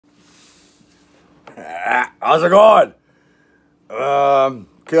How's it going?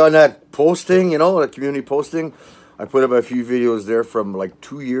 Okay, on that posting, the community posting, I put up a few videos there from like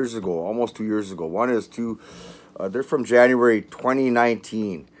 2 years ago, almost 2 years ago. One is they're from January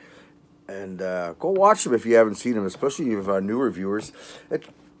 2019. And go watch them if you haven't seen them, especially if newer viewers.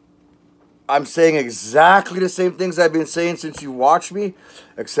 I'm saying exactly the same things I've been saying since you watched me,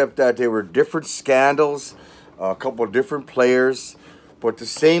 except that they were different scandals, a couple of different players, but the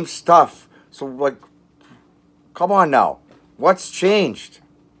same stuff. So, like, come on now. What's changed?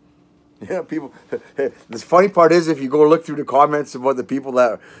 Yeah, people. The funny part is, if you go look through the comments about the people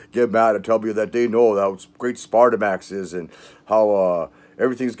that get mad and tell you that they know how great Spartamax is and how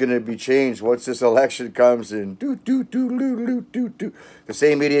everything's going to be changed once this election comes and do. The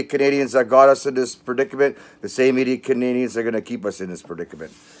same idiot Canadians that got us in this predicament, the same idiot Canadians are going to keep us in this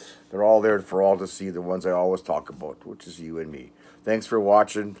predicament. They're all there for all to see, the ones I always talk about, which is you and me. Thanks for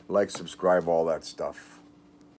watching. Like, subscribe, all that stuff.